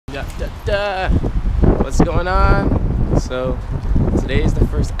Da, da, da. What's going on? So today is the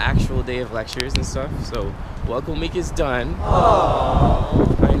first actual day of lectures and stuff. So welcome week is done.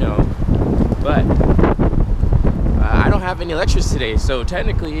 Aww. I know, but I don't have any lectures today, so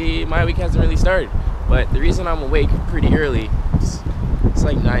technically my week hasn't really started. But the reason I'm awake pretty early, it's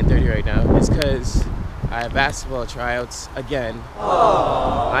like 9:30 right now, is because I have basketball tryouts again.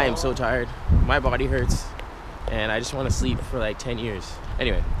 Aww. I am so tired. My body hurts. And I just want to sleep for like 10 years.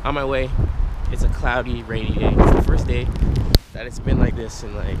 Anyway, on my way. It's a cloudy, rainy day. It's the first day that it's been like this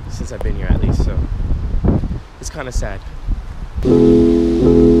in since I've been here at least. So it's kind of sad.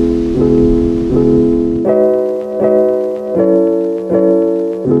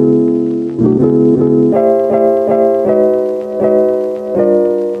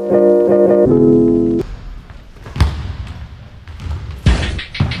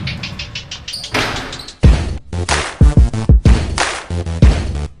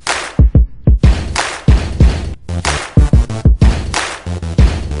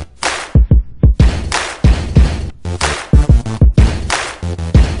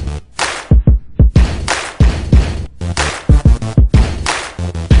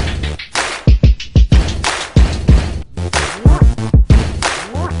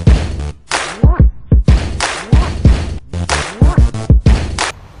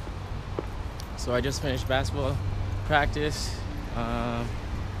 So I just finished basketball practice.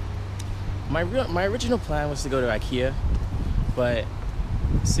 My original plan was to go to IKEA, but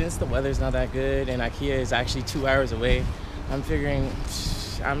since the weather's not that good and IKEA is actually 2 hours away, I'm figuring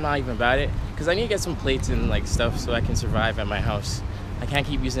I'm not even about it, because I need to get some plates and like stuff so I can survive at my house. I can't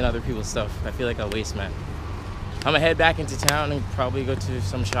keep using other people's stuff. I feel like a waste man. I'm gonna head back into town and probably go to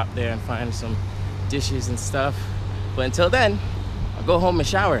some shop there and find some dishes and stuff. But until then, I'll go home and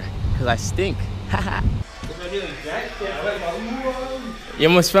shower because I stink. You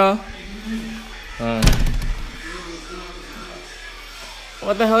almost fell?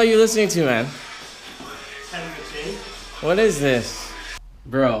 What the hell are you listening to, man? What is this?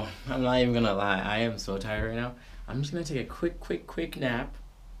 Bro, I'm not even gonna lie. I am so tired right now. I'm just gonna take a quick nap.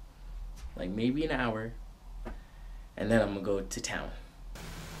 Like maybe an hour. And then I'm gonna go to town.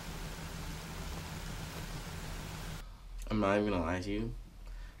 I'm not even gonna lie to you.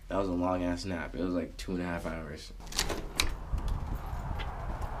 That was a long ass nap. It was like 2.5 hours.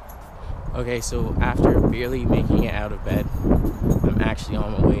 Okay, so after barely making it out of bed, I'm actually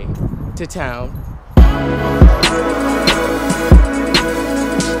on my way to town.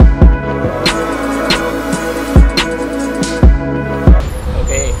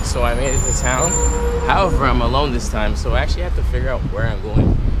 Okay, so I made it to town. However, I'm alone this time, so I actually have to figure out where I'm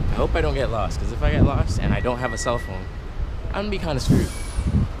going. I hope I don't get lost, because if I get lost and I don't have a cell phone, I'm gonna be kind of screwed.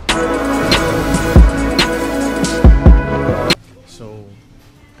 So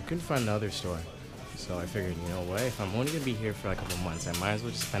I couldn't find another store, so I figured, you know what, if I'm only gonna be here for like a couple months, I might as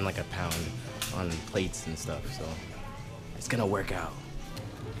well just spend like £1 on plates and stuff, so it's gonna work out.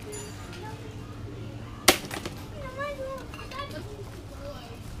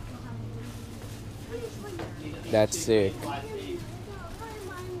 That's sick.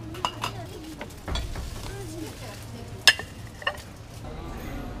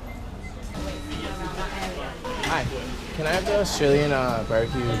 Hi, can I have the Australian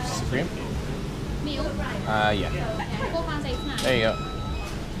barbecue supreme? Yeah. There you go.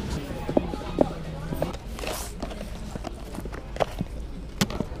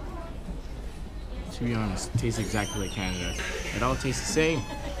 To be honest, it tastes exactly like Canada. It all tastes the same.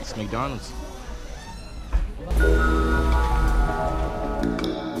 It's McDonald's.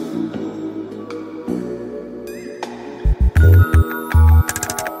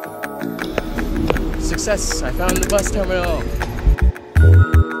 Success! I found the bus terminal!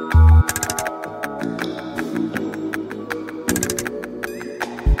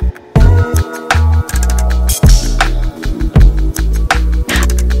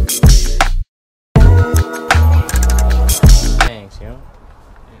 Thanks, you know?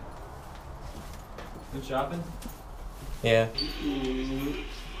 Good shopping? Yeah.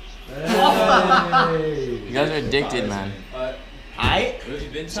 Hey. You guys are addicted, man.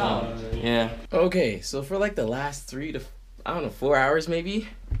 Yeah. Okay, so for like the last 3 to, I don't know, 4 hours maybe,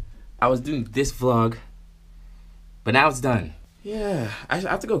 I was doing this vlog, but now it's done. Yeah, I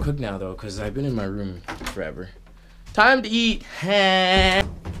have to go cook now though, because I've been in my room forever. Time to eat.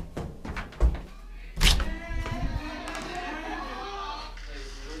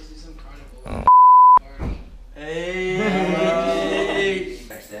 Oh.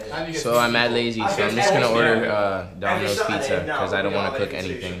 So I'm mad lazy, so I'm just gonna order Domino's pizza because I don't want to cook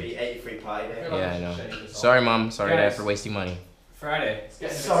anything. Yeah, I know. Sorry, Mom. Sorry, Dad, for wasting money. Friday.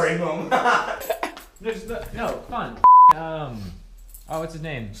 Sorry, Mum. No, fun. Oh, what's his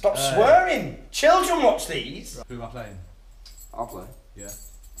name? Stop swearing. Children watch these. Who am I playing? I'll play. Yeah.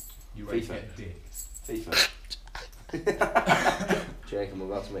 You ready to FIFA. get dick? FIFA. Jake, I'm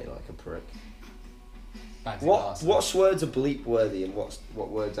about to make like a prick. Fancy What glasses. words are bleep worthy and what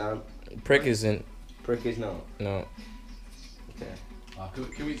words aren't? Prick isn't. Prick is not. No. Okay.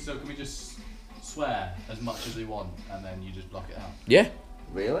 Can we just swear as much as we want and then you just block it out? Yeah.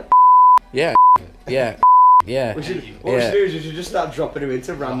 Really? Yeah. Yeah. Yeah. What we should Yeah. do is we should just start dropping them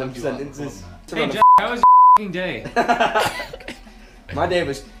into random I'll do that. sentences. To Hey, run a Jack, how was your day? My day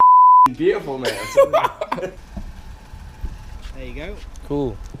was beautiful, mate. There you go.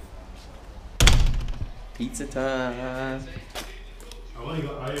 Cool. Pizza time.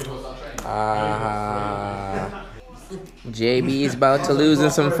 JB's about to lose in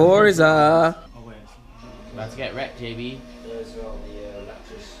some Forza. Oh wait. About to get wrecked, JB. Those are all the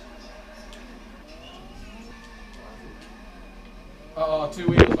lectures. Oh, 2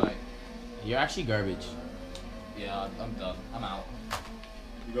 wheels, mate. You're actually garbage. Yeah, I'm done. I'm out.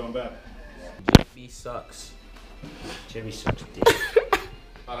 You going back? JB sucks. Jimmy sucks dick.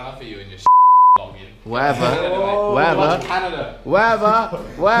 Bad enough for you and your login. Whatever. Canada.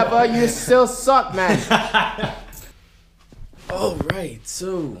 Whatever, you still suck, man. Alright,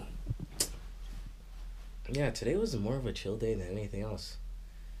 so. Yeah, today was more of a chill day than anything else.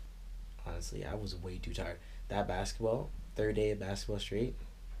 Honestly, I was way too tired. That basketball, third day of basketball straight,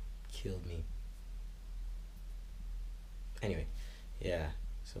 killed me. Anyway, yeah,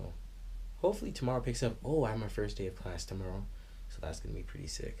 so hopefully tomorrow picks up. Oh, I have my first day of class tomorrow, so that's gonna be pretty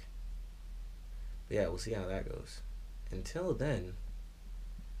sick. But yeah, we'll see how that goes. Until then,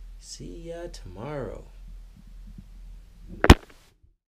 see ya tomorrow.